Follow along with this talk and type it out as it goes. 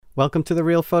Welcome to The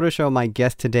Real Photo Show. My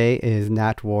guest today is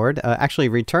Nat Ward. Actually,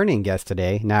 returning guest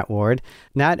today, Nat Ward.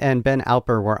 Nat and Ben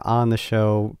Alper were on the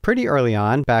show pretty early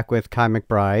on, back with Kai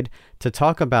McBride, to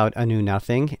talk about A New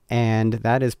Nothing, and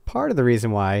that is part of the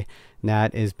reason why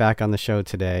Nat is back on the show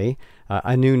today.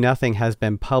 A New Nothing has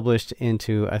been published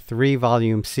into a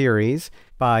 3-volume series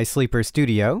by Sleeper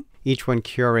Studio, each one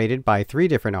curated by 3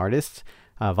 different artists.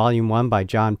 Volume 1 by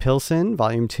John Pilson,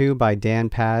 Volume 2 by Dan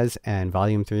Paz, and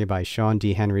Volume 3 by Sean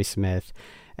D. Henry Smith.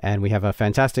 And we have a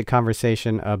fantastic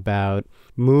conversation about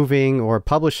moving or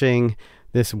publishing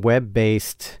this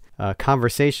web-based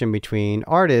conversation between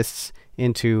artists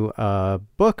into a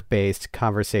book-based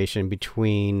conversation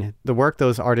between the work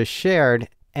those artists shared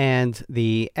and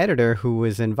the editor who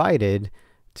was invited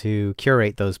to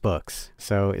curate those books.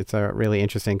 So it's a really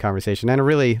interesting conversation and a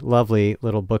really lovely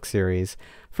little book series.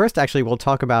 First, actually, we'll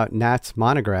talk about Nat's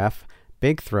monograph,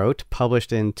 Big Throat,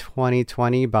 published in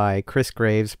 2020 by Chris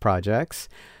Graves Projects,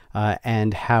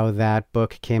 and how that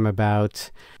book came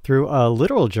about through a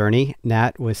literal journey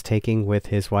Nat was taking with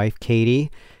his wife, Katie,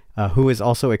 who is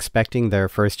also expecting their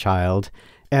first child.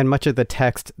 And much of the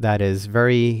text that is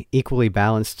very equally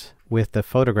balanced with the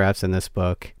photographs in this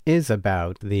book is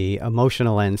about the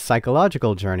emotional and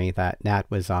psychological journey that Nat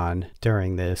was on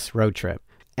during this road trip.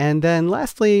 And then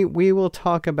lastly, we will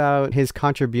talk about his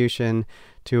contribution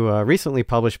to a recently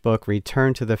published book,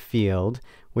 Return to the Field,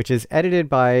 which is edited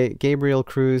by Gabriel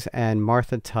Cruz and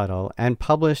Martha Tuttle and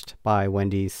published by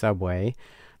Wendy's Subway,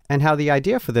 and how the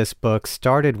idea for this book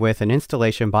started with an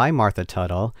installation by Martha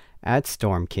Tuttle at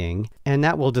Storm King, and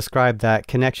that will describe that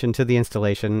connection to the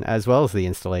installation as well as the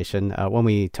installation when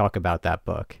we talk about that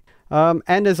book.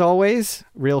 And as always,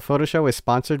 Real Photo Show is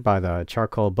sponsored by the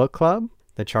Charcoal Book Club.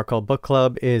 The Charcoal Book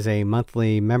Club is a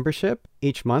monthly membership.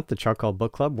 Each month, the Charcoal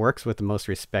Book Club works with the most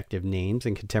respected names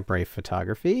in contemporary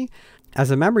photography.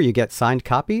 As a member, you get signed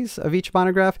copies of each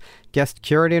monograph, guest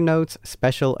curator notes,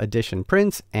 special edition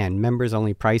prints, and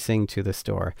members-only pricing to the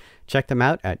store. Check them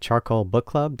out at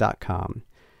charcoalbookclub.com.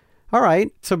 All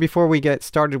right, so before we get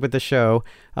started with the show,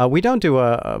 we don't do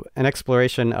an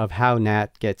exploration of how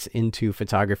Nat gets into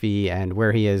photography and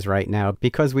where he is right now,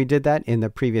 because we did that in the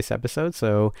previous episode.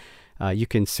 So you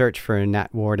can search for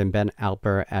Nat Ward and Ben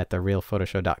Alper at the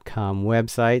realphotoshow.com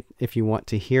website if you want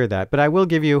to hear that. But I will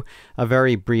give you a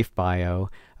very brief bio,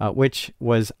 which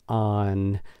was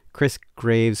on Chris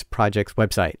Graves Project's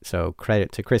website. So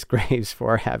credit to Chris Graves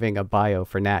for having a bio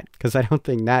for Nat, because I don't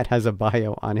think Nat has a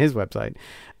bio on his website.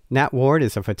 Nat Ward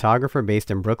is a photographer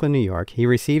based in Brooklyn, New York. He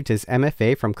received his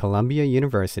MFA from Columbia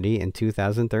University in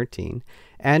 2013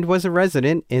 and was a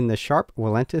resident in the Sharp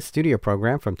Willentis Studio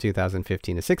Program from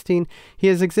 2015 to 16. He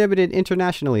has exhibited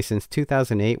internationally since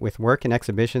 2008 with work and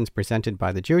exhibitions presented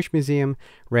by the Jewish Museum,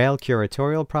 Rail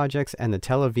Curatorial Projects, and the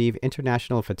Tel Aviv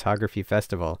International Photography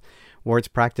Festival. Ward's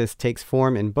practice takes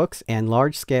form in books and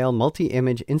large-scale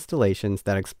multi-image installations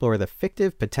that explore the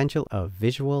fictive potential of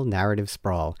visual narrative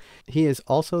sprawl. He is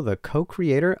also the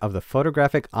co-creator of the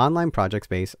photographic online project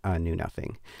space, A New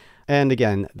Nothing. And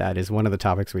again, that is one of the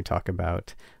topics we talk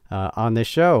about on this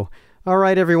show. All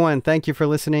right, everyone, thank you for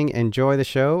listening. Enjoy the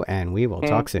show, and we will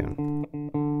talk soon.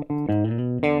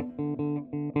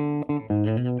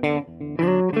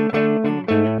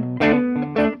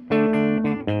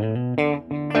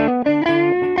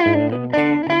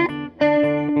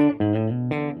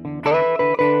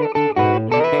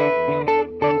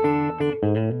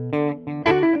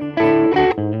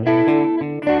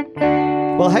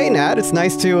 Well, hey, Nat, it's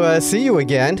nice to see you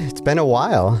again. It's been a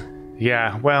while.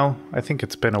 Yeah, well, I think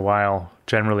it's been a while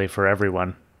generally for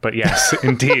everyone. But yes,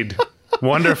 indeed.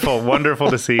 Wonderful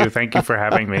to see you. Thank you for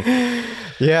having me.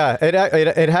 Yeah,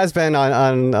 it has been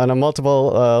on a multiple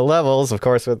levels, of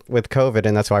course, with COVID,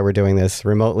 and that's why we're doing this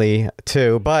remotely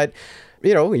too. But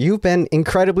you know, you've been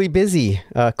incredibly busy,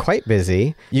 quite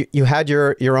busy. You had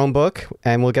your own book,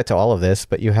 and we'll get to all of this,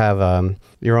 but you have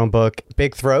your own book,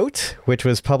 Big Throat, which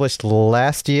was published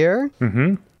last year.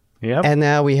 Mm-hmm. Yep. And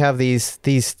now we have these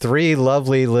 3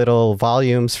 lovely little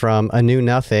volumes from A New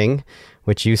Nothing,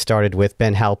 which you started with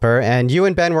Ben Halper, and you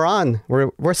and Ben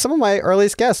were some of my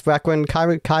earliest guests back when Kai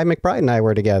McBride and I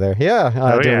were together.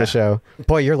 Yeah, doing the show.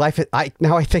 Boy, your life,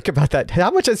 now I think about that.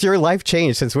 How much has your life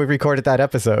changed since we recorded that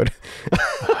episode?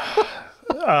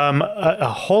 A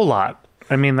whole lot.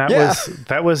 I mean,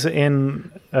 that was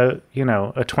in a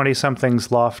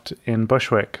 20-something's loft in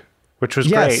Bushwick, which was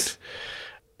great.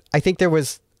 I think there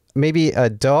was maybe a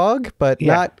dog, but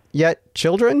not yet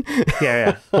children.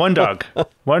 Yeah. One dog.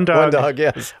 One dog,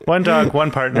 yes. One dog, one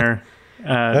partner,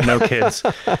 no kids.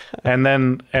 And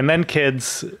then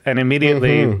kids. And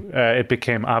immediately it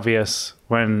became obvious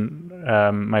when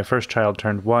my first child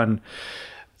turned 1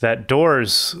 that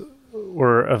doors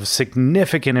were of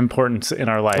significant importance in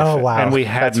our life. Oh, wow. And we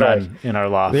had That's none right. in our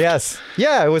loft. Yes.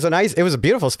 Yeah, it was a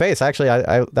beautiful space. Actually,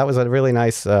 I that was a really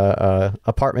nice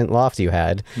apartment loft you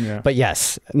had. Yeah. But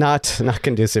yes, not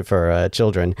conducive for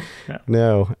children. Yeah.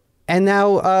 No. And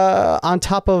now, on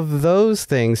top of those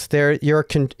things, you're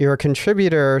a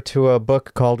contributor to a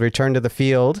book called Return to the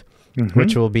Field,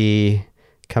 which will be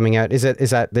coming out. Is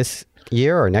that this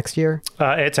year or next year?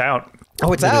 It's out.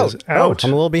 Oh, it's out. Is out. Oh,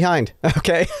 I'm a little behind.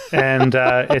 Okay. And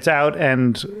it's out,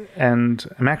 and I'm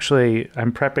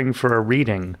prepping for a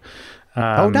reading.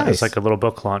 Nice. It's like a little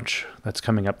book launch that's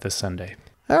coming up this Sunday.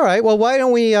 All right. Well, why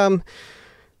don't we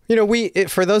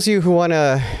for those of you who want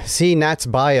to see Nat's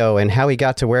bio and how he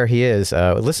got to where he is,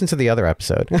 listen to the other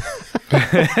episode.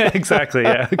 Exactly.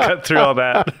 Yeah. Cut through all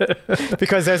that.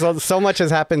 Because there's so much has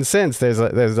happened since.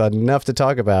 There's enough to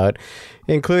talk about,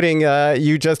 including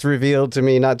you just revealed to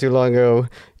me not too long ago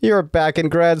you're back in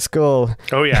grad school.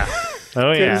 Oh, yeah.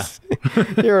 Oh, yeah.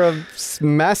 You're a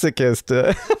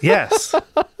masochist. Yes.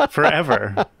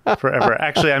 Forever.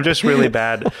 Actually, I'm just really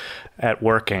bad at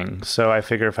working. So I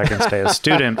figure if I can stay a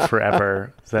student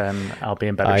forever, then I'll be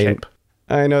in better shape.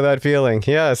 I know that feeling.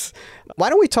 Yes. Why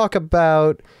don't we talk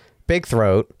about Big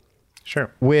Throat?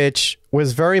 Sure. Which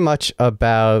was very much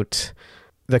about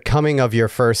the coming of your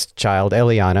first child,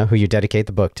 Eliana, who you dedicate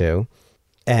the book to,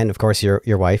 and of course your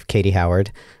wife, Katie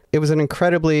Howard. It was an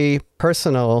incredibly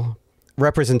personal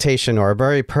representation, or a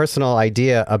very personal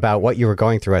idea about what you were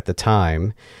going through at the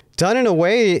time, done in a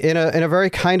way, in a very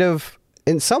kind of,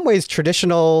 in some ways,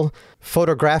 traditional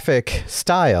photographic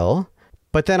style.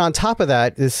 But then on top of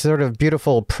that, this sort of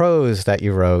beautiful prose that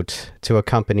you wrote to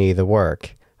accompany the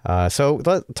work. So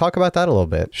let's talk about that a little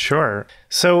bit. Sure.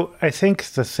 So I think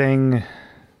the thing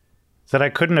that I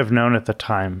couldn't have known at the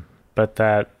time, but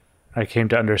that I came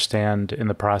to understand in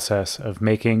the process of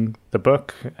making the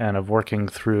book and of working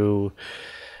through,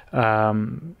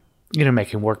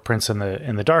 making work prints in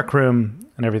the darkroom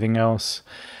and everything else,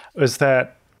 was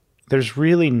that there's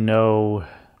really no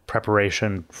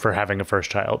preparation for having a first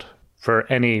child for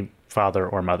any father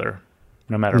or mother,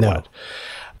 no matter what.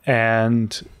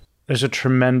 And there's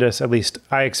at least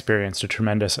I experienced a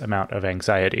tremendous amount of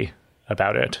anxiety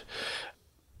about it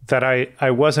that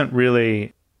I wasn't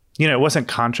really, it wasn't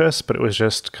conscious, but it was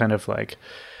just kind of like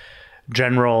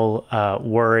general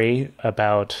worry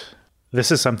about,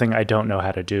 this is something I don't know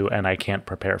how to do and I can't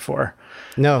prepare for.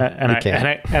 No, and you can't.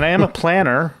 I am a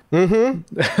planner.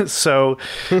 Mm-hmm. so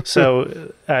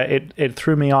it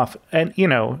threw me off. And,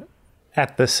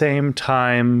 at the same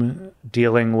time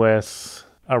dealing with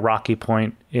a rocky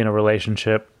point in a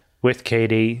relationship with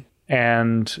Katie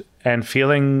and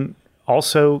feeling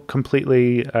also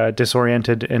completely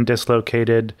disoriented and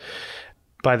dislocated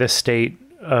by the state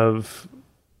of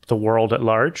the world at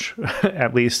large,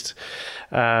 at least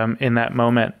in that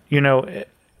moment.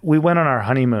 We went on our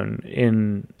honeymoon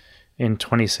in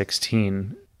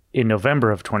 2016, in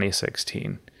November of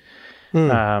 2016.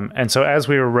 And so as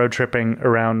we were road tripping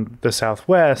around the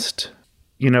Southwest,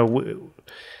 I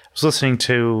was listening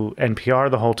to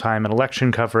NPR the whole time and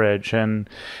election coverage and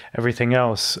everything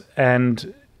else.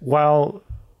 And while,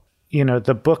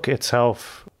 the book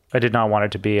itself, I did not want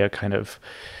it to be a kind of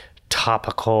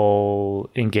topical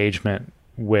engagement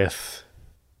with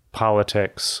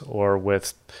politics or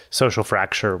with social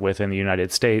fracture within the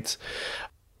United States,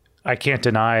 I can't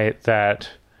deny that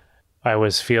I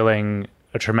was feeling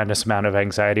a tremendous amount of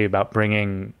anxiety about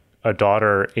bringing a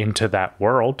daughter into that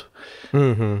world.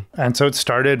 Mm-hmm. And so it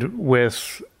started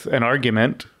with an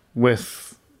argument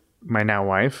with my now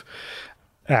wife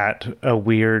at a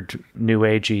weird new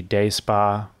agey day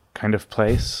spa kind of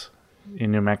place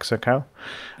in New Mexico.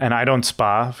 And I don't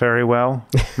spa very well,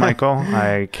 Michael.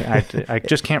 I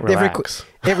just can't relax.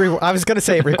 I was going to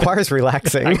say it requires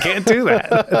relaxing. I can't do that.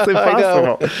 It's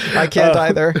impossible. I can't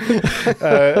either.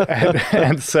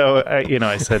 And so,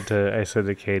 I said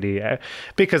to Katie,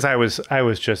 because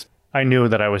I knew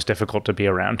that I was difficult to be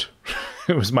around.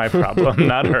 It was my problem,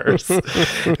 not hers.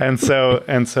 And so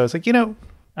I was like,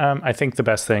 I think the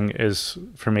best thing is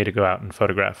for me to go out and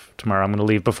photograph tomorrow. I'm going to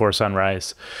leave before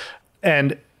sunrise.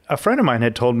 And a friend of mine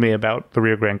had told me about the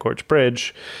Rio Grande Gorge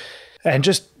Bridge and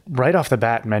just right off the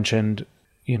bat mentioned,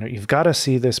 you've got to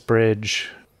see this bridge,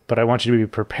 but I want you to be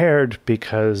prepared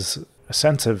because a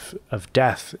sense of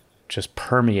death just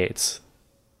permeates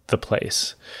the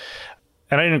place.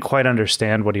 And I didn't quite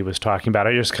understand what he was talking about.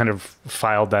 I just kind of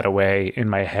filed that away in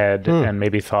my head and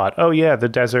maybe thought, oh yeah, the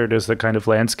desert is the kind of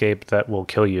landscape that will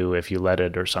kill you if you let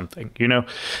it or something.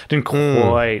 Didn't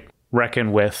quite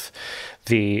reckon with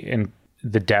the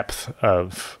depth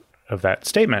of that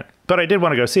statement. But I did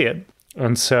want to go see it.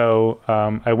 And so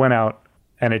I went out,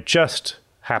 and it just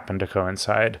happened to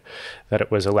coincide that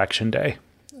it was election day.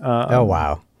 Oh,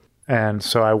 wow. And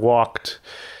so I walked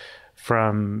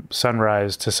from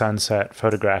sunrise to sunset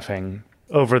photographing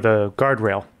over the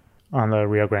guardrail on the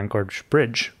Rio Grande Gorge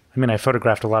Bridge. I mean, I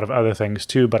photographed a lot of other things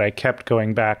too, but I kept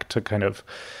going back to kind of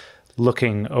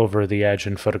looking over the edge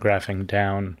and photographing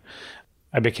down.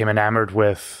 I became enamored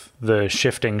with the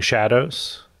shifting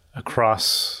shadows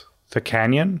across the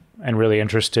canyon and really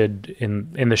interested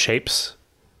in the shapes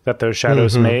that those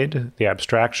shadows made, the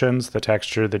abstractions, the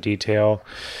texture, the detail,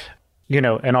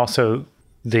 and also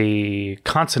the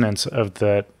consonance of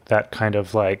that kind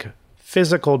of like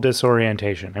physical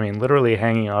disorientation. I mean, literally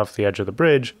hanging off the edge of the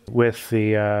bridge with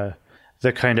the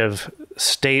kind of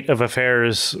state of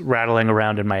affairs rattling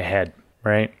around in my head,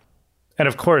 right? And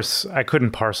of course, I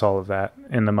couldn't parse all of that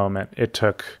in the moment. It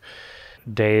took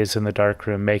days in the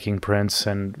darkroom making prints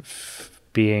and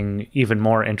being even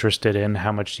more interested in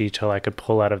how much detail I could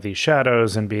pull out of these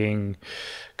shadows and being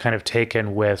kind of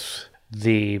taken with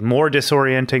the more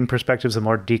disorienting perspectives, the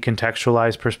more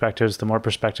decontextualized perspectives, the more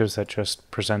perspectives that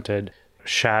just presented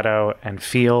shadow and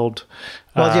field.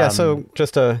 Well, yeah, so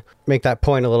just to make that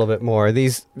point a little bit more,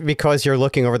 these, because you're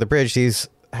looking over the bridge, these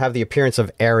have the appearance of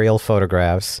aerial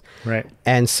photographs. Right.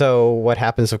 And so what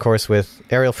happens, of course, with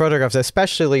aerial photographs,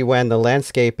 especially when the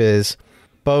landscape is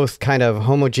both kind of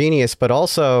homogeneous, but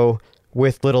also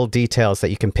with little details that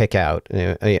you can pick out,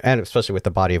 and especially with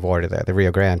the body of water there, the Rio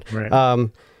Grande. Right.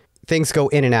 Things go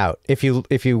in and out. If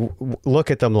you look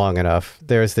at them long enough,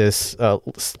 there's this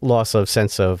loss of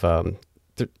sense of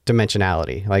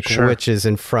dimensionality, like Sure. which is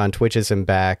in front, which is in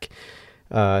back.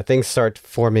 Things start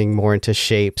forming more into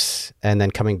shapes and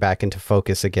then coming back into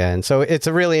focus again. So it's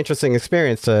a really interesting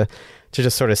experience to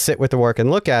just sort of sit with the work and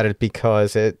look at it,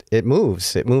 because it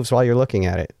moves. It moves while you're looking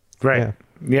at it. Right.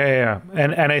 Yeah.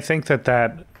 And I think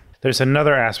that there's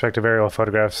another aspect of aerial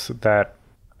photographs that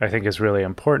I think is really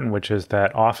important, which is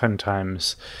that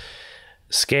oftentimes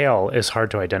scale is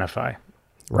hard to identify.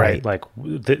 Right. Like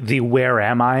the where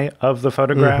am I of the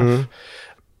photograph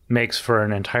makes for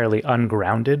an entirely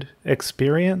ungrounded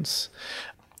experience,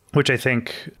 which I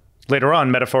think later on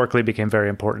metaphorically became very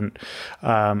important,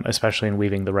 especially in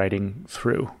weaving the writing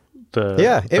through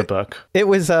the book. It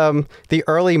was the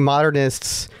early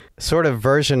modernists' sort of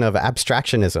version of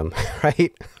abstractionism,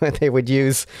 right? They would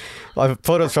use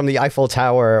photos from the Eiffel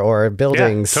Tower or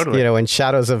buildings, totally. And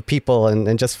shadows of people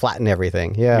and just flatten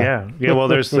everything. Yeah. Well,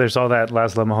 there's all that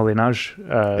Laszlo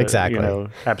Moholy-Nagy, exactly.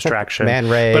 Abstraction. Man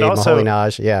Ray, but also,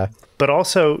 Moholy-Nagy, yeah. But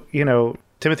also,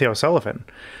 Timothy O'Sullivan,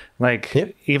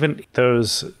 even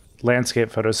those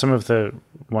landscape photos, some of the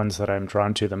ones that I'm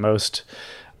drawn to the most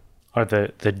are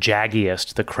the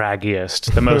jaggiest, the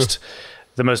craggiest,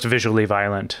 the most visually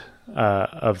violent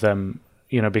of them,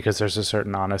 because there's a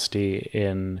certain honesty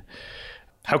in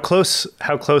how close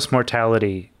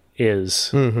mortality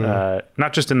is,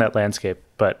 not just in that landscape,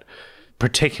 but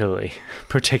particularly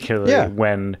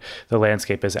when the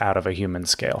landscape is out of a human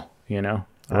scale,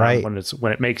 right. When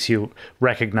it makes you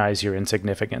recognize your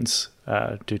insignificance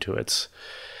due to its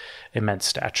immense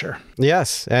stature.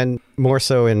 Yes, and more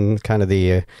so in kind of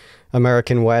the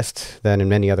American West than in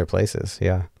many other places.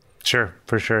 Yeah. Sure,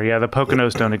 for sure. Yeah, the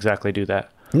Poconos don't exactly do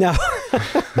that. No.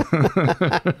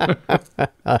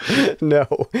 No.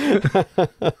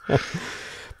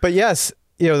 But yes,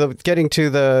 getting to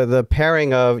the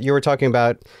pairing of, you were talking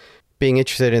about being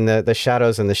interested in the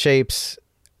shadows and the shapes.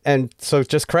 And so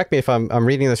just correct me if I'm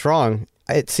reading this wrong.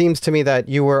 It seems to me that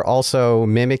you were also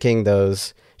mimicking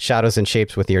those shadows and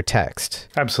shapes with your text.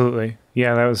 Absolutely.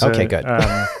 Yeah, that was okay, good.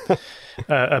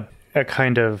 a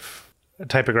kind of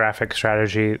typographic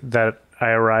strategy that I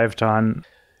arrived on,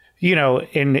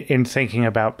 in thinking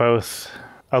about both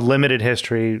a limited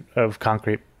history of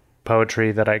concrete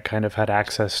poetry that I kind of had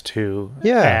access to,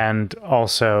 and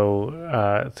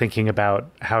also thinking about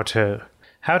how to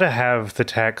have the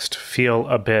text feel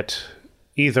a bit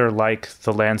either like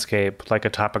the landscape, like a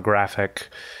topographic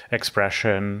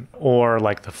expression, or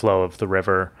like the flow of the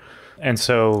river. And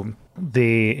so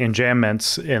the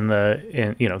enjambments in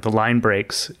the line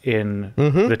breaks in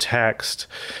the text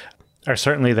are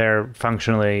certainly there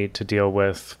functionally to deal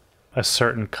with a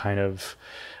certain kind of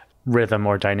rhythm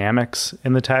or dynamics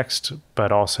in the text,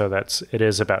 but also it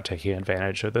is about taking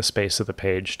advantage of the space of the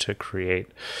page to create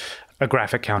a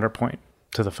graphic counterpoint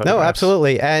to the photograph. No,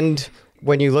 absolutely. And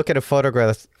when you look at a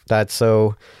photograph that's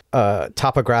so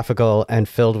topographical and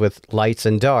filled with lights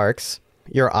and darks,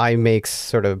 your eye makes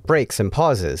sort of breaks and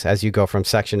pauses as you go from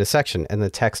section to section, and the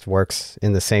text works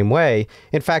in the same way.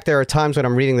 In fact, there are times when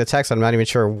I'm reading the text, I'm not even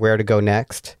sure where to go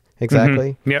next.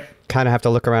 exactly. Yep. Kind of have to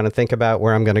look around and think about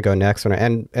where I'm going to go next.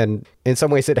 And in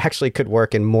some ways, it actually could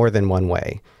work in more than one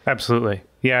way. Absolutely.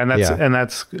 Yeah, and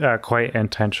that's quite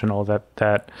intentional.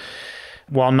 That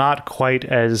while not quite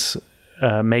as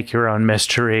make your own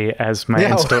mystery as my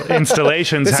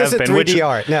installations this have isn't been, 3D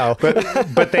art, no,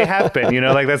 but they have been.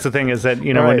 Like that's the thing is that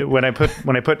right. when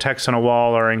I put text on a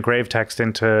wall or engrave text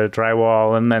into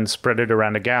drywall and then spread it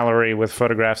around a gallery with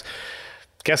photographs,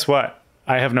 guess what?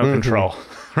 I have no control.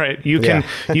 Right. You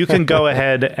can go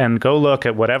ahead and go look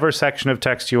at whatever section of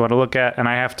text you want to look at. And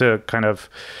I have to kind of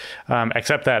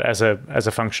accept that as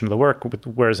a function of the work.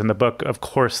 Whereas in the book, of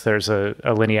course, there's a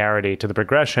linearity to the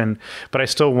progression, but I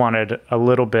still wanted a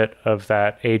little bit of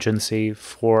that agency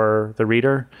for the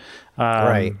reader.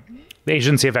 Right. The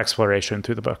agency of exploration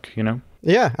through the book,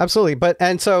 Yeah, absolutely.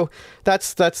 And so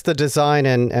that's the design,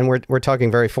 and we're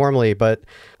talking very formally, but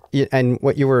and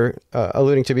what you were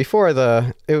alluding to before,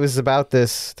 it was about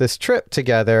this trip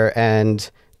together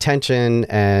and tension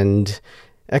and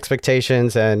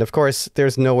expectations, and of course,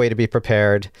 there's no way to be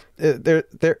prepared. There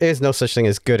is no such thing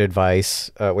as good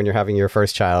advice when you're having your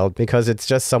first child, because it's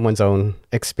just someone's own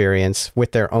experience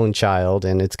with their own child,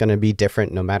 and it's going to be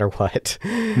different no matter what.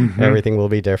 Everything will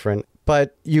be different.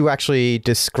 But you actually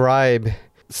describe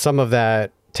some of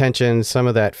that tension, some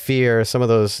of that fear, some of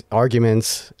those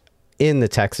arguments in the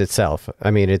text itself. I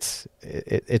mean, it's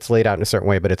laid out in a certain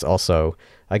way, but it's also,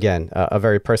 again, a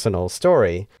very personal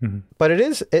story. But it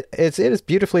is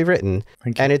beautifully written,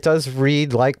 and it does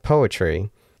read like poetry.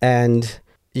 And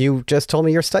you just told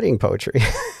me you're studying poetry.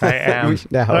 I am.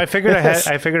 Well, I figured I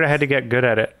had to get good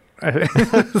at it.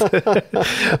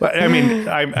 I mean,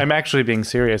 I'm actually being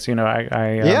serious.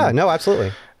 Yeah, no,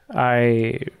 absolutely.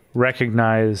 I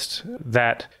recognized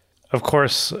that, of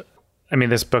course. I mean,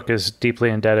 this book is deeply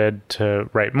indebted to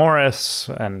Wright Morris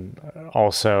and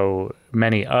also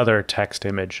many other text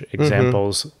image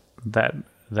examples that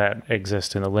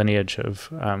exist in the lineage of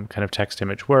kind of text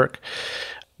image work.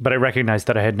 But I recognized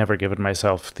that I had never given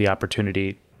myself the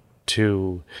opportunity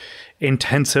to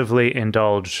intensively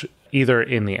indulge either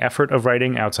in the effort of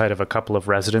writing outside of a couple of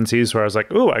residencies where I was like,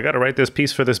 oh, I got to write this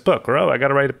piece for this book, or, oh, I got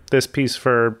to write this piece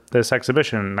for this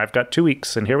exhibition. I've got 2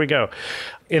 weeks and here we go.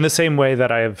 In the same way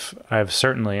that I've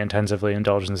certainly intensively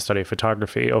indulged in the study of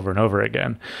photography over and over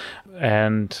again.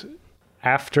 And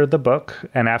after the book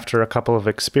and after a couple of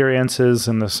experiences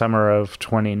in the summer of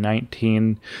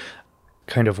 2019,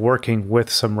 kind of working with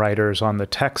some writers on the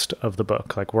text of the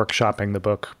book, like workshopping the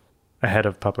book ahead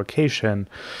of publication,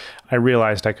 I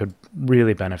realized I could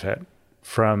really benefit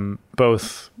from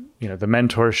both, the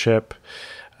mentorship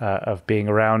of being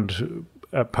around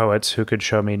poets who could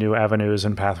show me new avenues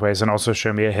and pathways, and also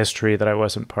show me a history that I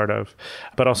wasn't part of,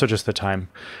 but also just the time.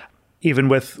 Even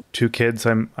with 2 kids,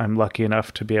 I'm lucky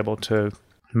enough to be able to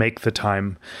make the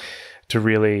time to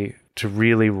really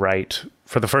write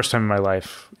for the first time in my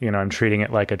life. I'm treating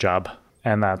it like a job,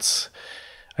 and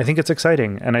I think it's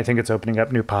exciting, and I think it's opening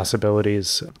up new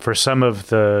possibilities for some of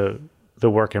the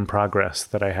work in progress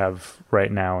that I have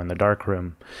right now in the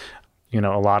darkroom. A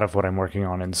lot of what I'm working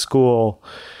on in school,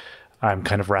 I'm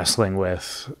kind of wrestling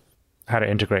with how to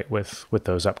integrate with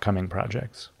those upcoming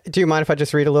projects. Do you mind if I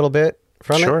just read a little bit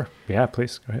from it? Sure. Yeah,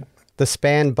 please go ahead. The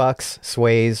span bucks,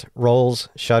 sways, rolls,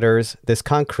 shudders. This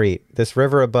concrete, this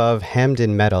river above, hemmed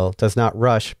in metal, does not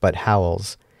rush but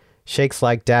howls. Shakes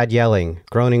like dad yelling,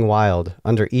 groaning wild,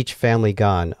 under each family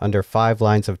gone, under 5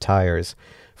 lines of tires.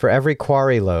 For every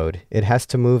quarry load, it has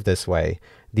to move this way.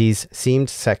 These seamed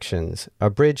sections, a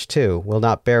bridge too, will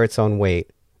not bear its own weight,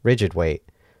 rigid weight.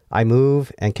 I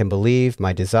move and can believe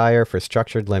my desire for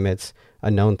structured limits,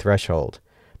 a known threshold.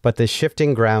 But this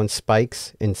shifting ground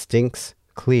spikes, instincts,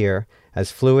 clear,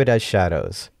 as fluid as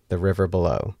shadows, the river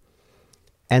below.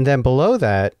 And then below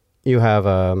that, you have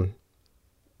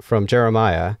from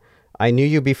Jeremiah, I knew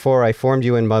you before I formed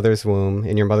you in your mother's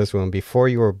womb, before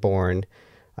you were born,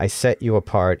 I set you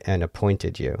apart and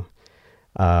appointed you.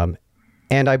 And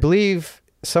I believe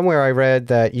somewhere I read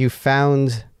that you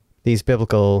found these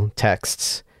biblical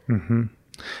texts. Mm-hmm.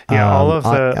 Yeah, all of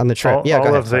the on the trip. All, yeah, all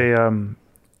go of ahead, the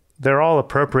they're all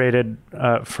appropriated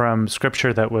from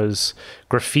scripture that was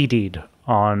graffitied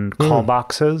on call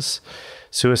boxes,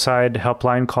 suicide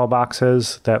helpline call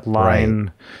boxes that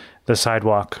line the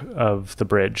sidewalk of the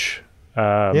bridge.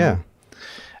 And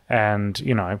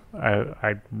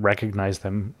I recognized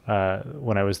them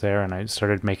when I was there, and I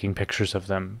started making pictures of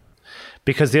them,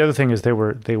 because the other thing is they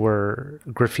were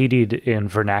graffitied in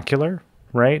vernacular,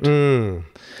 right?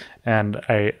 And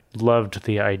I loved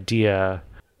the idea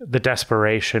the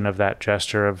desperation of that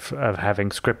gesture of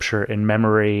having scripture in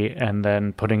memory and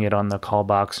then putting it on the call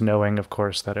box, knowing, of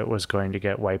course, that it was going to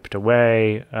get wiped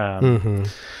away.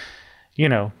 You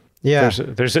know, there's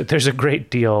a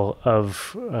great deal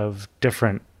of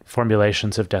different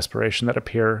formulations of desperation that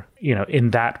appear, you know,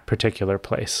 in that particular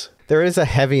place. There is a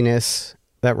heaviness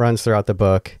that runs throughout the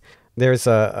book. There's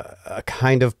a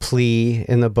kind of plea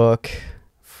in the book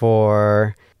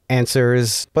for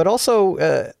answers, but also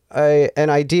an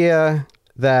idea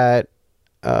that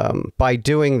by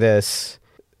doing this,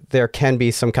 there can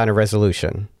be some kind of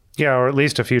resolution. Yeah, or at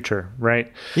least a future,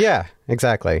 right? Yeah,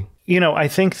 exactly. You know, I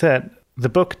think that the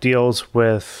book deals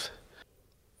with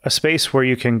a space where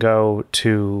you can go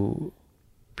to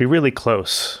be really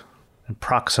close and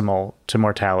proximal to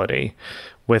mortality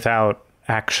without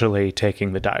actually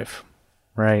taking the dive,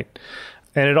 right?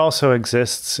 And it also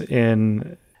exists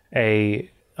in a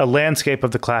landscape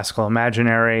of the classical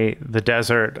imaginary, the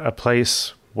desert, a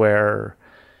place where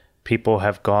people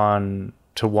have gone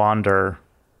to wander,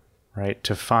 right,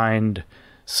 to find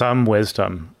some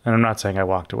wisdom. And I'm not saying I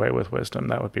walked away with wisdom.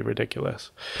 That would be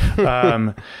ridiculous.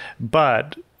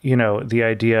 But, you know, the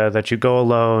idea that you go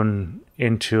alone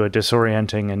into a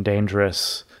disorienting and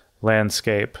dangerous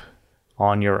landscape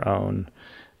on your own,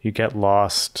 you get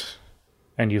lost,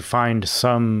 and you find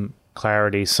some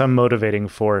clarity, some motivating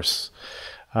force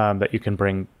that you can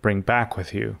bring back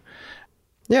with you.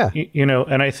 Yeah. You know,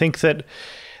 and I think that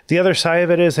the other side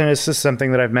of it is, and this is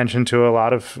something that I've mentioned to a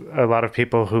lot of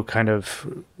people who kind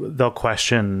of, they'll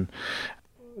question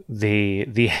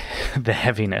the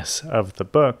heaviness of the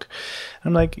book.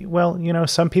 I'm like, well, you know,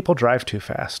 some people drive too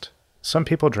fast. Some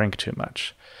people drink too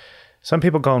much. Some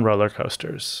people go on roller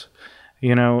coasters.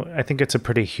 You know, I think it's a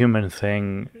pretty human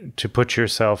thing to put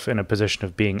yourself in a position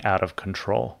of being out of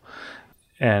control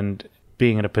and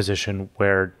being in a position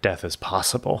where death is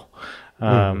possible.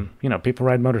 You know, people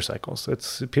ride motorcycles.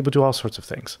 People do all sorts of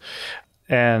things.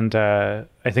 And I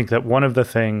think that one of the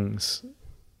things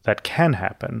that can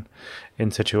happen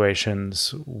in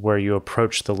situations where you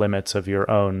approach the limits of your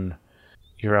own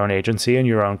agency and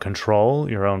your own control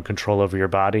over your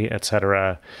body,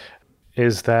 etc.,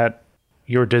 is that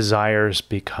your desires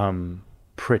become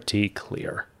pretty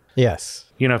clear. Yes.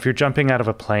 You know, if you're jumping out of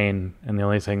a plane and the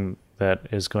only thing that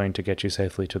is going to get you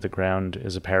safely to the ground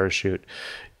is a parachute,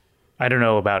 I don't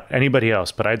know about anybody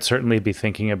else, but I'd certainly be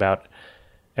thinking about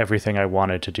everything I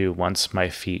wanted to do once my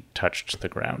feet touched the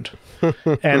ground.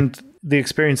 And the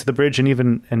experience of the bridge, and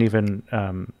even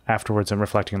afterwards, I'm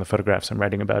reflecting on the photographs and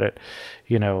writing about it.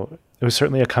 You know, it was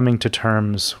certainly a coming to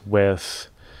terms with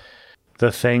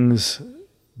the things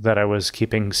that I was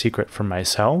keeping secret from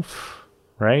myself,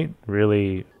 right?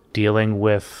 Really dealing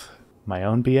with my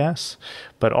own BS,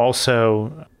 but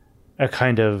also a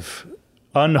kind of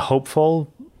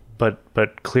unhopeful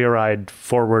but clear-eyed,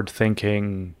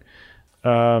 forward-thinking.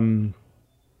 Yeah,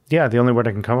 the only word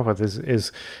I can come up with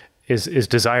is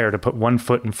desire to put one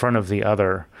foot in front of the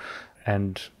other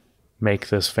and make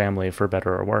this family for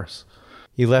better or worse.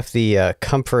 You left the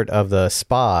comfort of the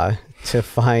spa to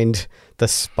find the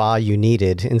spa you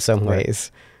needed in some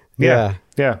ways. Yeah,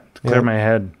 to clear my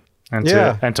head and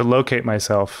to locate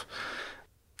myself,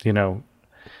 you know,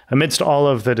 amidst all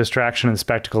of the distraction and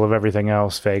spectacle of everything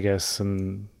else, Vegas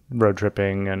and road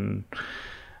tripping and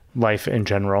life in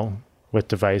general with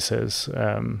devices.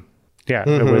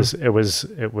 It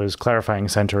was clarifying,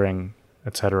 centering,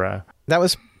 etc. That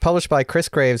was published by Chris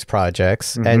Graves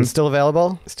Projects and still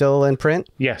available, still in print.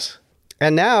 Yes.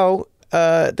 And now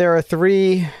there are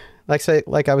three,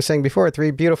 like I was saying before,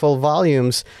 three beautiful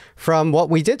volumes from what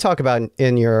we did talk about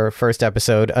in your first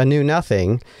episode, A New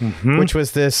Nothing, which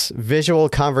was this visual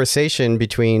conversation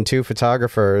between two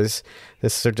photographers,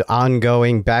 this sort of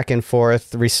ongoing back and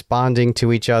forth, responding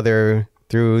to each other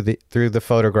through the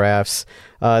photographs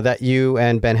that you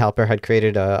and Ben Halper had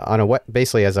created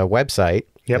basically as a website.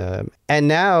 Yep. And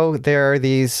now there are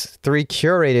these three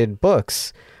curated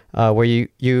books where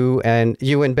you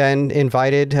and Ben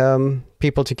invited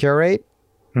people to curate.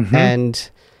 And,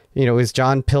 you know, is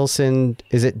John Pilson,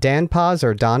 is it Dan Paz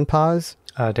or Don Paz?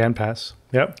 Dan Paz.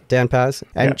 Yep. Dan Paz.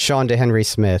 And Sean DeHenry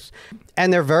Smith.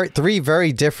 And they're three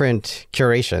very different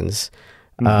curations.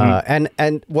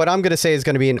 And what I'm going to say is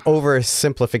going to be an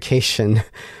oversimplification,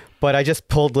 but I just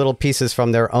pulled little pieces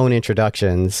from their own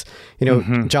introductions. You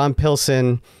know, John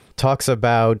Pilson talks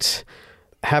about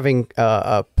having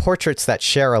portraits that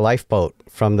share a lifeboat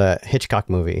from the Hitchcock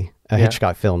movie,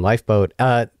 Hitchcock film, Lifeboat.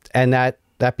 And that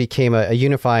became a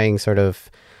unifying sort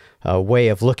of way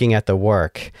of looking at the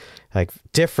work, like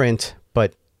different,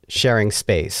 but sharing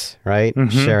space, right?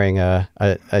 Sharing a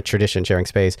tradition, sharing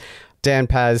space. Dan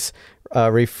Paz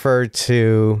referred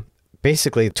to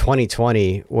basically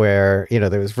 2020, where,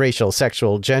 there was racial,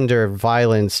 sexual, gender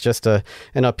violence, just an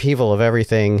upheaval of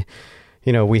everything,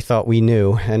 we thought we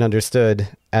knew and understood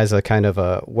as a kind of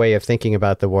a way of thinking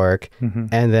about the work. Mm-hmm.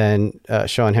 And then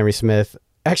Sean Henry Smith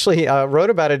actually wrote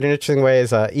about it in an interesting way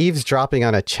as eavesdropping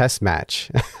on a chess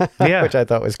match, which I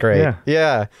thought was great.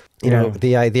 Yeah.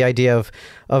 The idea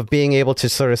of being able to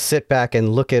sort of sit back and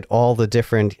look at all the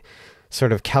different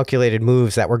sort of calculated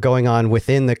moves that were going on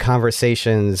within the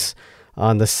conversations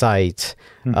on the site.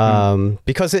 Mm-hmm.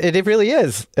 Because it really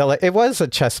is. It was a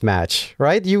chess match,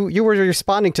 right? You were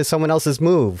responding to someone else's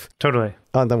move. Totally.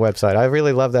 On the website. I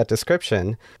really love that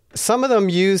description. Some of them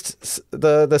used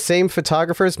the same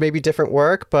photographers, maybe different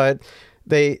work, but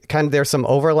there's some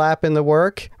overlap in the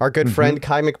work. Our good friend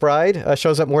Kai McBride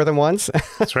shows up more than once.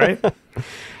 That's right.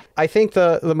 I think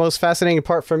the most fascinating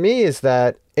part for me is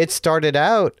that it started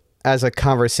out as a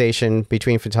conversation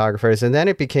between photographers, and then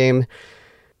it became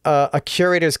a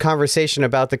curator's conversation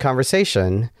about the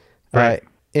conversation, right,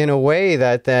 in a way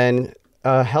that then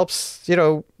helps,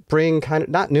 bring kind of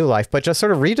not new life, but just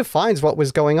sort of redefines what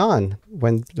was going on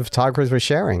when the photographers were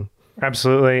sharing.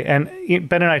 Absolutely. And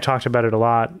Ben and I talked about it a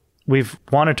lot. We've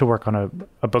wanted to work on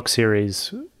a book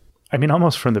series,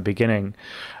 almost from the beginning.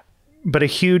 But a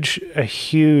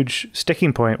huge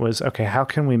sticking point was, okay, how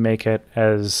can we make it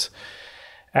as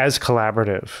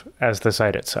collaborative as the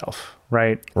site itself,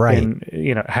 right? Right.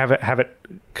 And, have it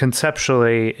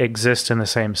conceptually exist in the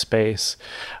same space,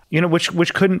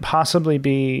 which couldn't possibly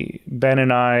be Ben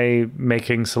and I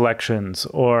making selections,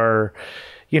 or,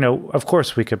 of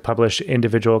course we could publish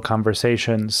individual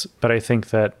conversations, but I think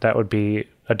that would be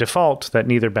a default that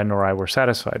neither Ben nor I were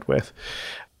satisfied with.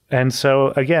 And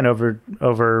so again,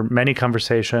 over many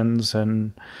conversations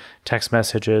and text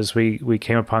messages, we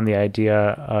came upon the idea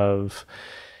of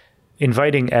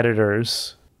inviting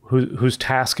editors whose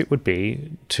task it would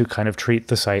be to kind of treat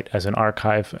the site as an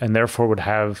archive, and therefore would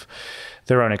have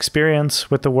their own experience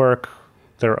with the work,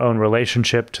 their own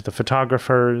relationship to the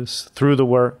photographers through the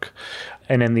work,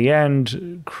 and in the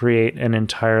end, create an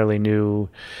entirely new,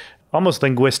 almost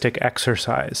linguistic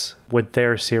exercise with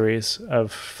their series of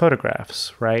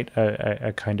photographs, right?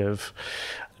 A kind of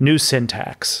new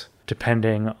syntax,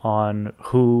 depending on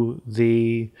who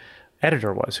the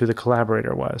editor was, who the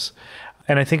collaborator was.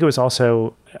 And I think it was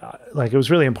also, it was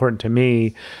really important to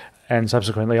me, and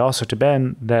subsequently also to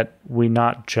Ben, that we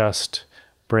not just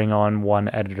bring on one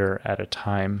editor at a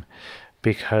time,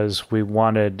 because we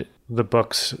wanted the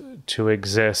books to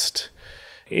exist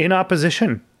in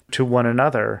opposition to one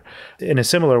another, in a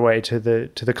similar way to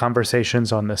the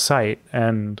conversations on the site,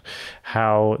 and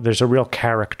how there's a real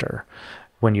character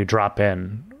when you drop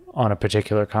in on a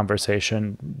particular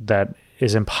conversation that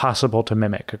is impossible to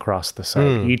mimic across the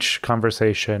site. Each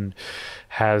conversation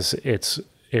has its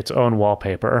own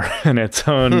wallpaper and its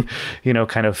own,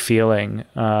 kind of feeling,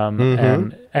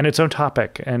 and its own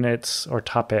topic or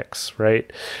topics,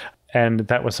 right? And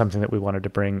that was something that we wanted to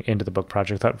bring into the book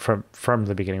project. That from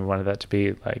the beginning, we wanted that to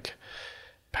be like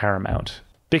paramount.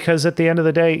 Because at the end of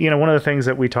the day, one of the things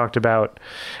that we talked about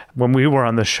when we were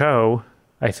on the show,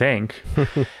 I think,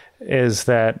 is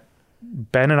that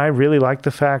Ben and I really like the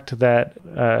fact that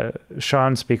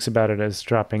Sean speaks about it as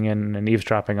dropping in and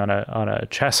eavesdropping on a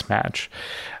chess match.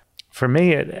 For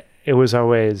me, it was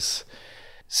always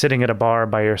sitting at a bar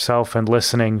by yourself and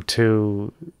listening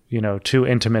to, two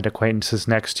intimate acquaintances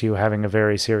next to you having a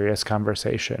very serious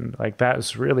conversation. Like, that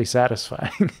was really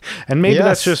satisfying. And maybe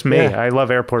that's just me. Yeah. I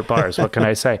love airport bars. What can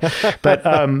I say? But,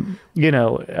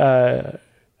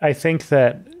 I think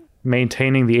that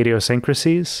maintaining the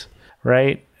idiosyncrasies,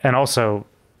 right? And also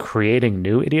creating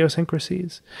new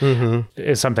idiosyncrasies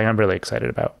is something I'm really excited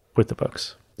about with the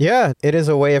books. Yeah, it is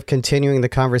a way of continuing the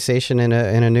conversation in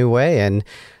a new way. And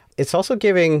it's also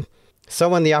giving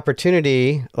someone the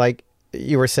opportunity, like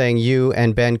you were saying, you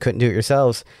and Ben couldn't do it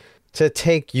yourselves, to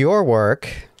take your work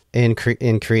in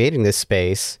creating this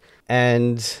space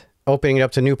and opening it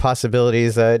up to new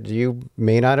possibilities that you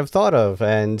may not have thought of.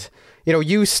 And,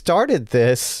 you started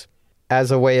this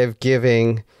as a way of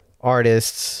giving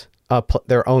artists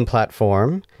their own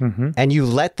platform, and you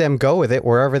let them go with it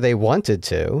wherever they wanted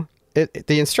to.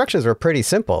 The instructions were pretty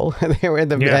simple. They were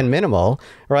and minimal,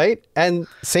 right? And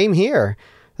same here.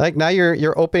 Like, now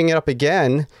you're opening it up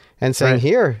again and saying, right,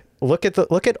 here, look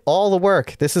at all the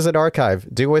work. This is an archive.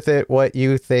 Do with it what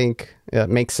you think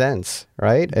makes sense,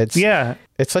 right? It's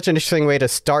such an interesting way to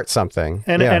start something.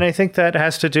 And I think that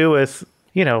has to do with,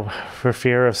 for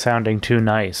fear of sounding too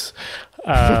nice.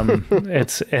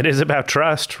 It is about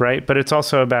trust, right? But it's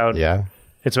also about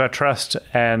it's about trust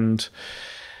and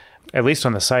at least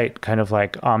on the site, kind of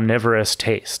like omnivorous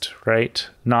taste, right?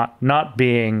 Not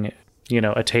being,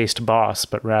 a taste boss,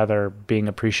 but rather being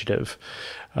appreciative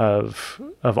of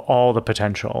all the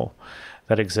potential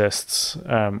that exists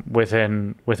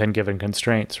within given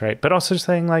constraints, right? But also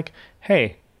saying like,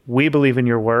 hey, we believe in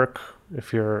your work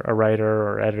if you're a writer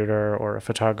or editor or a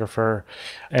photographer,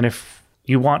 and if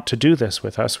you want to do this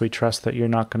with us, we trust that you're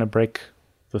not going to break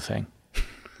the thing.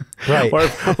 Right. or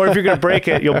if you're going to break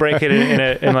it, you'll break it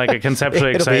in like a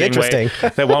conceptually exciting way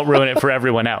that won't ruin it for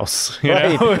everyone else. You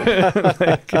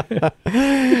know?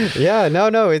 Yeah,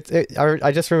 no.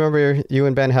 I just remember you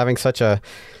and Ben having such a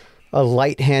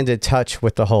light-handed touch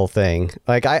with the whole thing.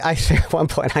 Like I at one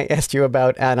point I asked you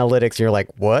about analytics and you're like,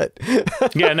 what?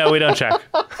 Yeah, no, we don't check.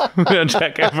 We don't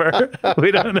check ever.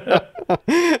 We don't know.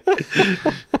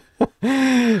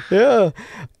 Yeah.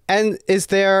 And is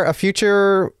there a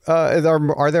future, is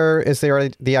there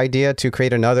the idea to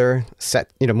create another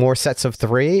set, more sets of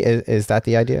 3? Is that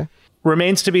the idea?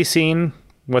 Remains to be seen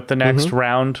what the next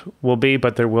round will be,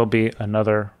 but there will be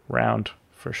another round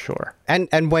for sure.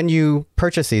 And when you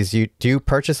purchase these, do you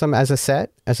purchase them as a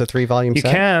set, as a 3-volume set?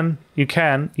 You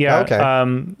can. Yeah.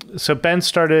 Okay. So Ben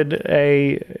started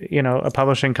a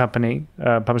publishing company,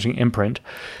 publishing imprint.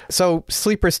 So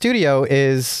Sleeper Studio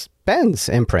is Ben's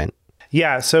imprint.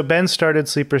 Yeah, so Ben started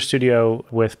Sleeper Studio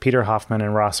with Peter Hoffman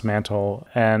and Ross Mantle,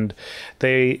 and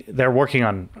they're working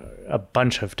on a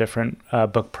bunch of different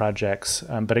book projects,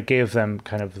 but it gave them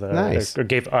kind of or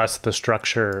gave us the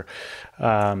structure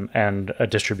and a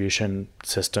distribution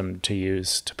system to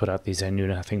use to put out these I Knew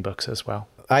Nothing books as well.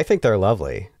 I think they're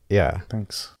lovely. Yeah.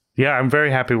 Thanks. Yeah, I'm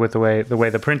very happy with the way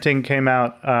the printing came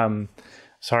out.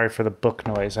 Sorry for the book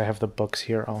noise. I have the books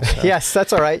here also. Yes,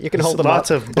 that's all right. You can hold them up.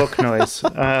 Lots of book noise.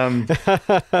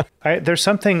 There's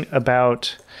something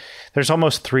about, there's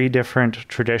almost 3 different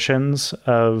traditions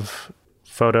of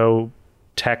photo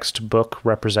text book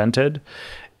represented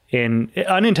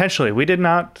unintentionally. We did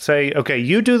not say, okay,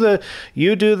 you do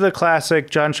the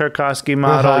classic John Tchaikovsky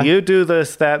model, you do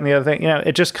this, that, and the other thing.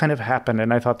 It just kind of happened,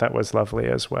 and I thought that was lovely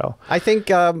as well. I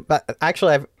think,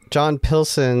 actually, John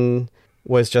Pilson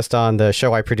was just on the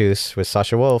show I produce with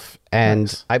Sasha Wolf, and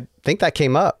nice. I think that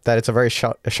came up, that it's a very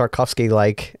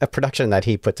Tchaikovsky-like a production that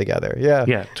he put together. Yeah.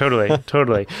 Yeah,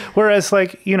 totally. Whereas,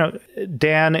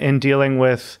 Dan, in dealing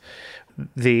with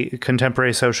the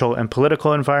contemporary social and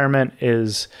political environment,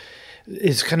 is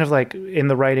kind of like in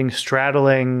the writing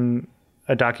straddling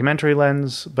a documentary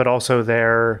lens, but also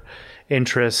their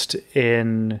interest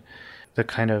in the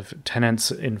kind of tenets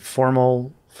in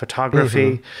formal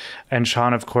photography. And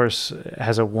Sean, of course,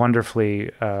 has a wonderfully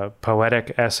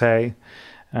poetic essay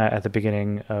at the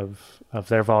beginning of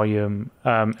their volume.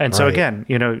 And so again,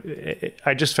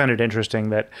 I just found it interesting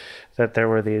that there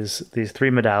were these 3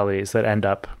 modalities that end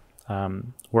up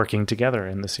working together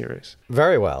in the series.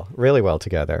 Very well, really well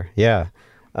together. Yeah.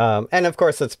 And of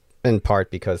course, it's in part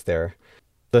because the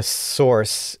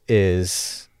source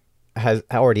has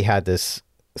already had this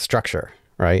structure,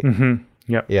 right? Mm-hmm.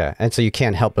 Yep. Yeah. And so you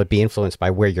can't help but be influenced by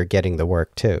where you're getting the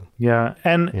work too. Yeah.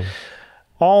 And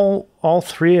all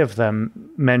 3 of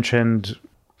them mentioned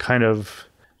kind of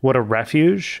what a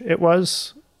refuge it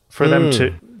was for them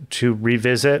to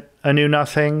revisit A Knew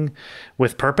Nothing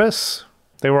with purpose.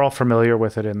 They were all familiar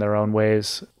with it in their own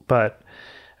ways, but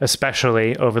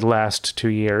especially over the last 2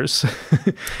 years,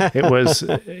 it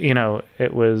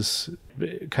was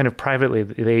kind of privately,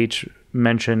 they each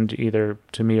mentioned either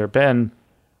to me or Ben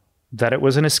that it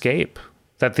was an escape,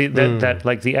 that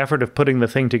the effort of putting the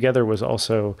thing together was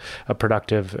also a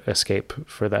productive escape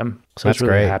for them. So that's I was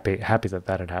really great. happy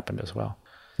that had happened as well.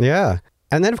 Yeah.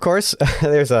 And then, of course,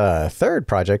 there's a third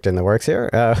project in the works here,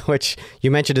 which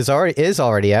you mentioned is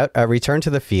already out. Return to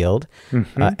the Field,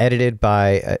 edited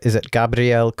by is it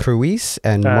Gabriel Cruis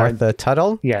and Martha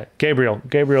Tuttle? Yeah, Gabriel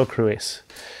Cruis.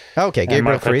 Okay,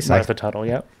 Gabriel Cruis. Martha Tuttle.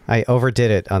 Yeah, I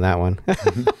overdid it on that one.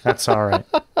 That's all right.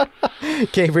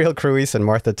 Gabriel Cruis and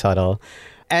Martha Tuttle,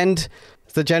 and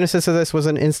the genesis of this was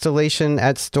an installation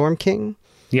at Storm King.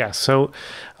 Yeah, so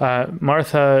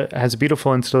Martha has a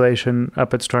beautiful installation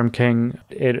up at Storm King.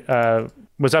 It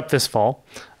was up this fall,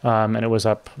 and it was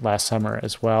up last summer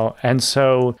as well. And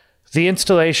so the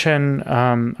installation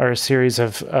are a series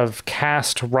of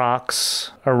cast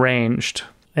rocks arranged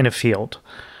in a field.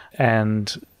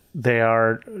 And they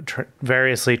are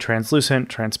variously translucent,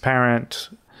 transparent,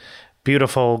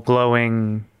 beautiful,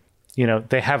 glowing.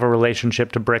 They have a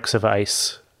relationship to bricks of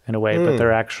ice in a way, but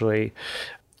they're actually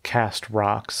cast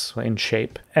rocks in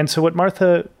shape. And so what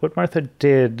Martha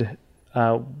did,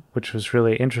 which was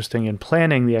really interesting in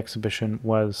planning the exhibition,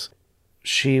 was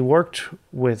she worked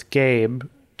with Gabe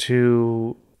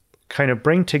to kind of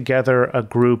bring together a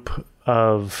group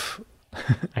of,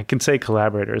 I can say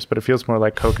collaborators, but it feels more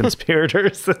like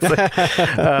co-conspirators.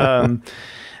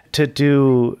 To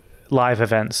do live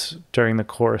events during the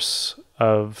course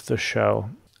of the show.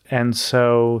 And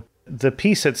so the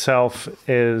piece itself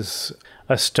is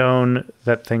a stone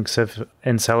that thinks of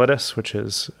Enceladus, which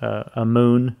is a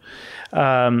moon.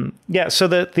 So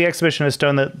the exhibition is a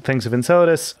stone that thinks of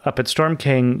Enceladus. Up at Storm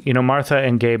King, Martha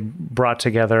and Gabe brought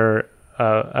together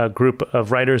a group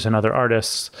of writers and other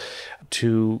artists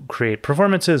to create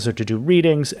performances or to do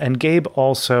readings. And Gabe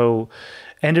also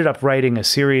ended up writing a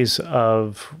series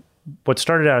of what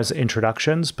started out as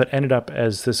introductions, but ended up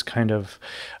as this kind of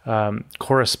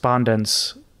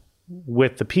correspondence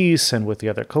with the piece and with the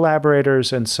other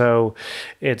collaborators. And so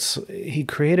he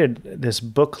created this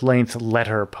book-length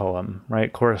letter poem,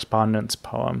 right? Correspondence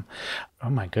poem. Oh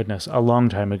my goodness, a long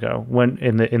time ago, when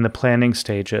in the planning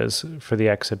stages for the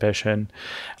exhibition.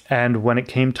 And when it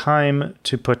came time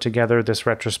to put together this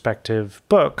retrospective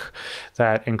book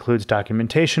that includes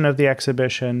documentation of the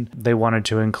exhibition, they wanted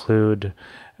to include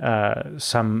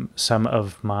some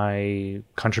of my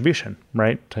contribution,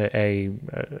 right? They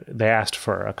asked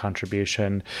for a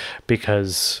contribution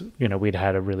because we'd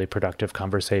had a really productive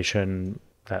conversation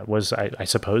that was, I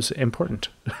suppose, important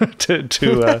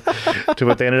to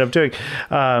what they ended up doing.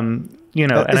 And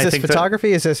is this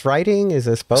photography? Is this writing? Is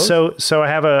this both? So I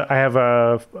have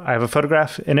a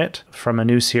photograph in it from a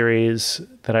new series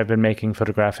that I've been making,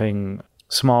 photographing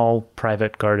small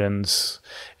private gardens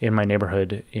in my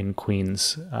neighborhood in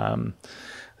Queens,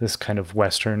 this kind of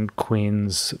Western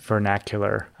Queens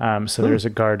vernacular. So there's a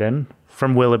garden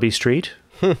from Willoughby Street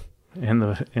in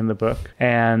the book,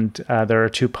 and there are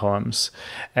two poems,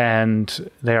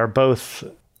 and they're both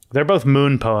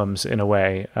moon poems in a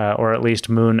way, or at least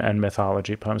moon and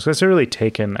mythology poems. Because I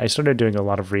started doing a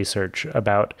lot of research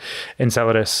about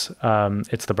Enceladus.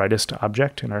 It's the brightest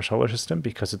object in our solar system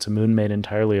because it's a moon made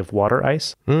entirely of water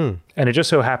ice. And it just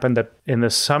so happened that in the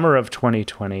summer of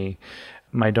 2020,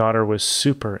 my daughter was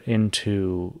super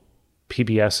into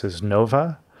PBS's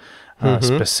Nova,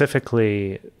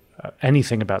 specifically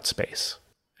anything about space.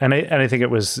 And I think it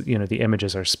was, the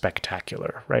images are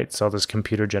spectacular, right? It's all this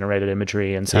computer-generated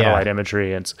imagery and satellite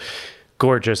imagery, and it's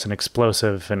gorgeous and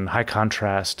explosive and high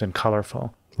contrast and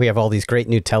colorful. We have all these great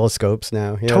new telescopes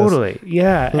now. Yes. Totally,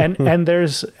 yeah. and there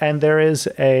is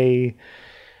a,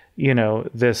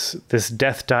 this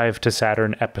Death Dive to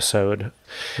Saturn episode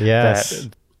that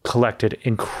collected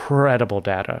incredible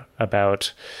data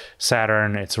about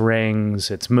Saturn, its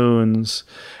rings, its moons,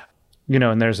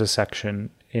 and there's a section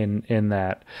in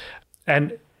that,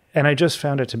 and I just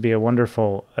found it to be a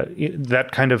wonderful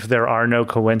that kind of there are no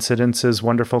coincidences,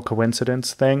 wonderful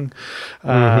coincidence thing.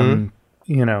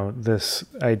 This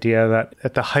idea that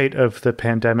at the height of the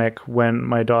pandemic, when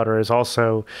my daughter is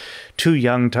also too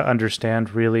young to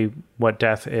understand really what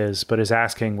death is, but is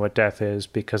asking what death is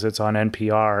because it's on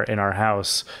NPR in our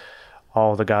house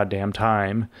all the goddamn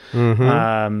time,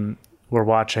 we're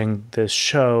watching this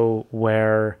show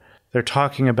where they're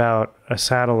talking about a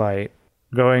satellite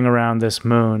going around this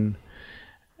moon.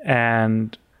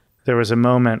 And there was a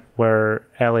moment where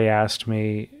Ellie asked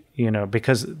me,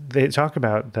 because they talk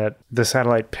about that the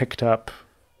satellite picked up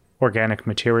organic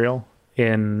material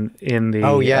in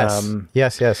the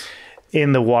yes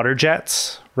in the water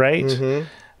jets, right?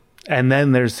 And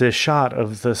then there's this shot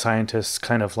of the scientists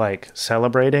kind of like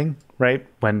celebrating, right,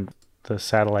 when the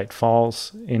satellite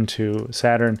falls into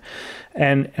Saturn.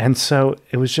 And so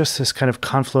it was just this kind of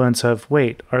confluence of,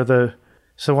 why are the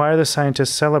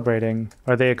scientists celebrating?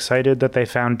 Are they excited that they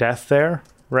found death there?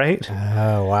 Right?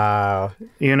 Oh, wow.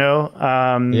 And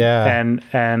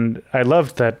I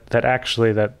loved that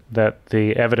actually that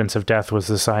the evidence of death was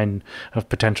the sign of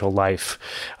potential life.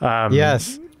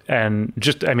 Yes. And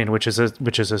just, which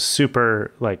is a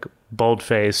super like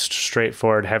bold-faced,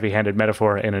 straightforward, heavy-handed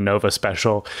metaphor in a Nova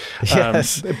special.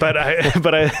 Yes. But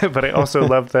I also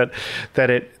love that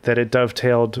it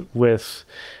dovetailed with,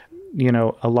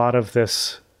 a lot of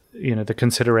this, the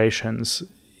considerations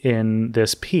in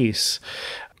this piece,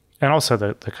 and also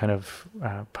the kind of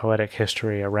poetic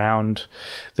history around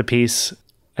the piece.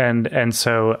 And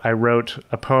so I wrote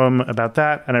a poem about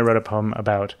that, and I wrote a poem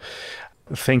about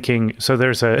thinking. So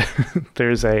there's a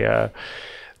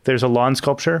lawn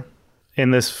sculpture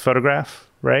in this photograph,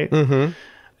 right?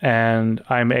 And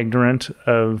I'm ignorant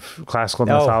of classical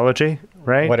mythology,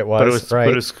 right? What it was,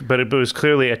 but it was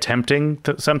clearly attempting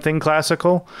something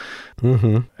classical.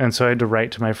 And so I had to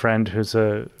write to my friend who's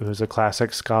a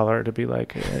classic scholar to be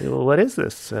like, well, what is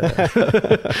this?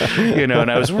 And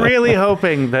I was really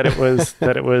hoping that it was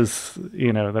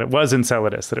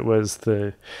Enceladus, that it was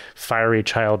the fiery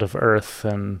child of Earth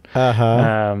and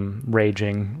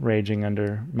raging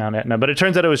under Mount Etna. But it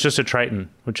turns out it was just a Triton,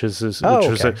 which was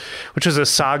a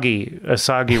soggy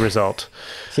result.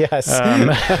 Yes.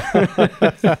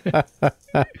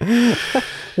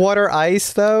 Water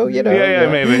ice, though, Yeah,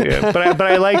 maybe. Yeah.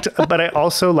 But I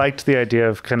also liked the idea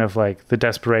of kind of like the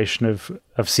desperation of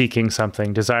seeking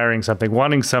something, desiring something,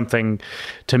 wanting something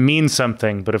to mean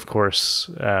something. But of course,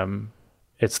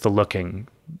 it's the looking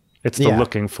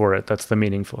for it that's the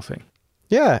meaningful thing.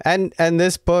 Yeah, and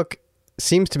this book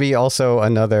seems to be also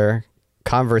another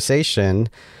conversation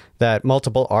that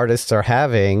multiple artists are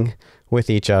having with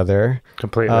each other,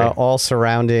 completely, all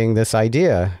surrounding this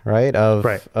idea, right?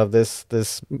 Of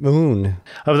this moon,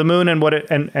 of the moon, and what it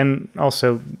and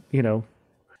also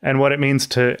and what it means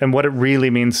to, and what it really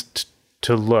means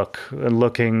to look, and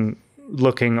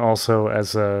looking also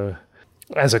as a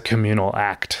communal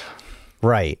act,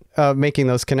 right? Making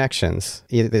those connections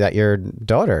that your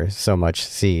daughter so much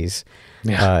sees,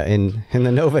 in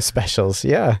the Nova specials,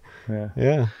 yeah.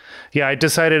 Yeah, I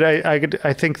decided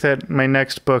I think that my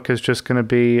next book is just going to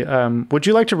be, would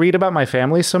you like to read about my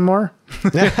family some more?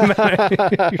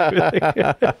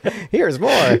 Here's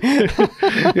more.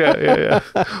 Yeah.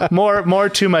 More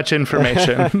too much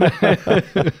information.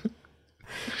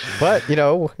 But,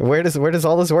 where does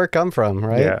all this work come from,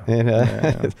 right? Yeah.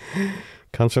 It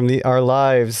comes from our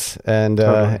lives. And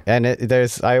Totally.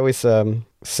 I always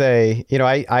say,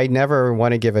 I never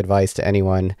want to give advice to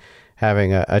anyone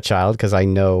having a child, because I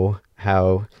know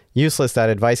how useless that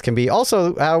advice can be.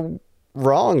 Also, how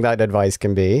wrong that advice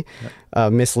can be,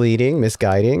 misleading,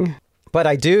 misguiding. But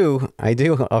I do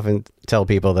often tell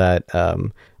people that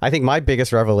I think my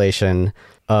biggest revelation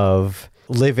of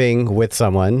living with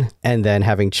someone and then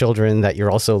having children that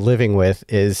you're also living with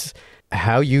is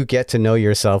how you get to know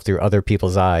yourself through other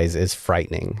people's eyes is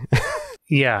frightening.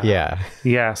 Yeah. Yeah.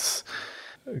 Yes.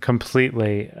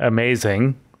 Completely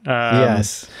amazing.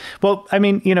 Yes. Well, I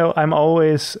mean, I'm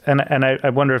always, and I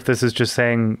wonder if this is just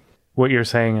saying what you're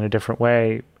saying in a different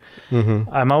way. Mm-hmm.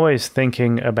 I'm always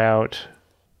thinking about,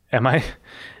 am I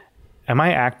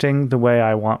acting the way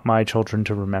I want my children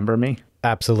to remember me?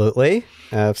 Absolutely.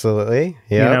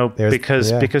 Yeah.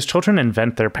 Because children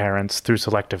invent their parents through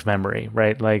selective memory,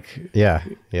 right? Like, yeah.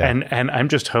 And I'm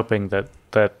just hoping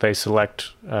that they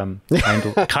select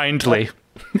kindly.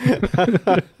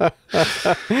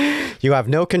 You have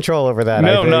no control over that.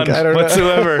 No, I think. None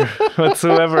whatsoever.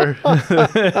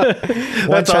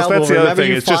 One child will remember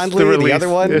you fondly, the other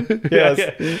one. Yes.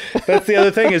 Yeah. That's the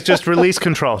other thing, is just release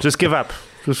control. Just give up.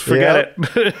 Just forget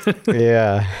it.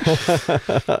 Yeah.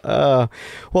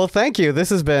 Well, thank you. This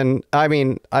has been, I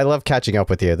love catching up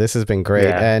with you. This has been great.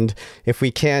 Yeah. And if we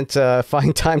can't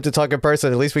find time to talk in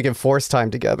person, at least we can force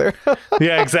time together.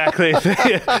 Yeah, exactly.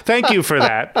 Thank you for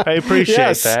that. I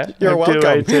appreciate that. You're welcome.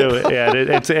 I do. Yeah,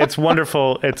 it's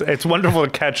wonderful. It's wonderful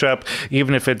to catch up,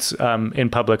 even if it's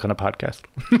in public on a podcast.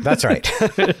 That's right.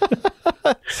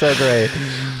 So great.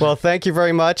 Well, thank you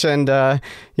very much. And,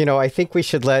 I think we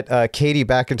should let Katie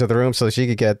back into the room so she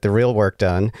could get the real work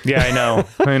done. Yeah, I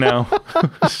know.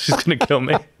 She's going to kill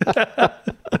me. All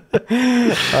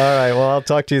right. Well, I'll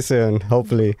talk to you soon,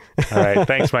 hopefully. All right.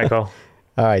 Thanks, Michael.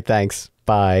 All right. Thanks.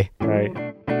 Bye. All right.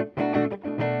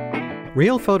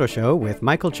 Real Photo Show with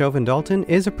Michael Chovan Dalton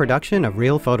is a production of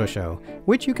Real Photo Show,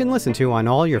 which you can listen to on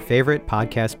all your favorite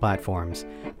podcast platforms.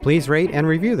 Please rate and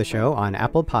review the show on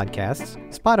Apple Podcasts,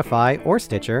 Spotify, or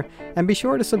Stitcher, and be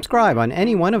sure to subscribe on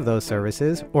any one of those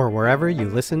services or wherever you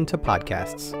listen to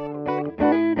podcasts.